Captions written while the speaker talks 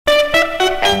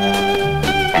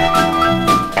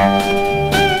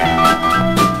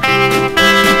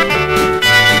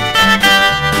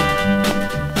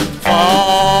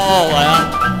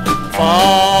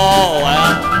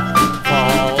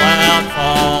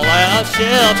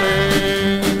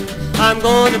shelter. I'm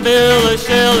going to build a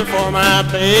shelter for my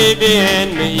baby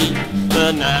and me,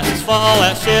 the nicest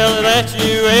fallout shelter that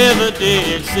you ever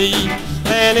did see.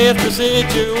 And if the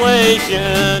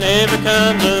situation ever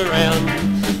comes around,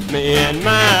 me and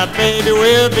my baby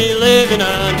will be living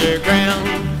underground.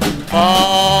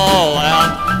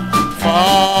 Fallout,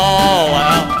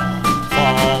 fallout,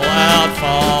 fallout,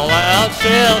 fallout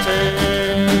shelter.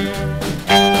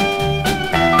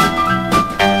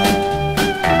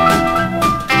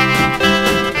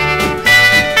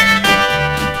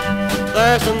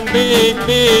 There's some big,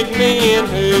 big men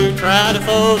who try to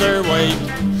throw their weight.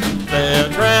 They're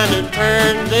trying to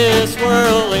turn this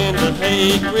world into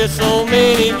hate. With so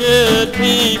many good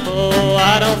people,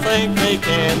 I don't think they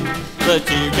can. But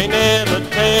you can never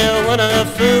tell when a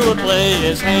fool will play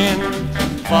his hand.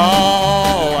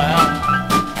 Fallout,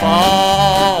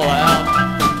 fallout,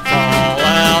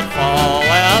 fallout,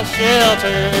 fallout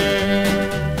shelter.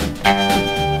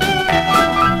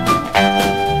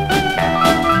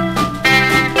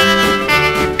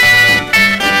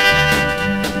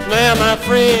 Now my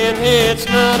friend, it's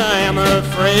not I am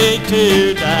afraid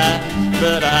to die,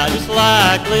 but I just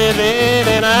like living,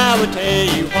 and I would tell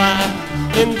you why.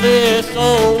 In this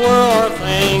old world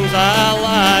things I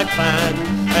like fine,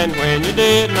 and when you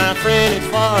did, my friend, it's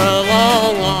for a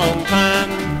long, long time.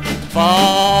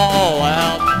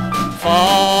 Fallout,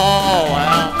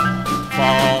 fallout,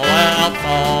 fallout,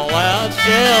 fallout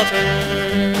shelter.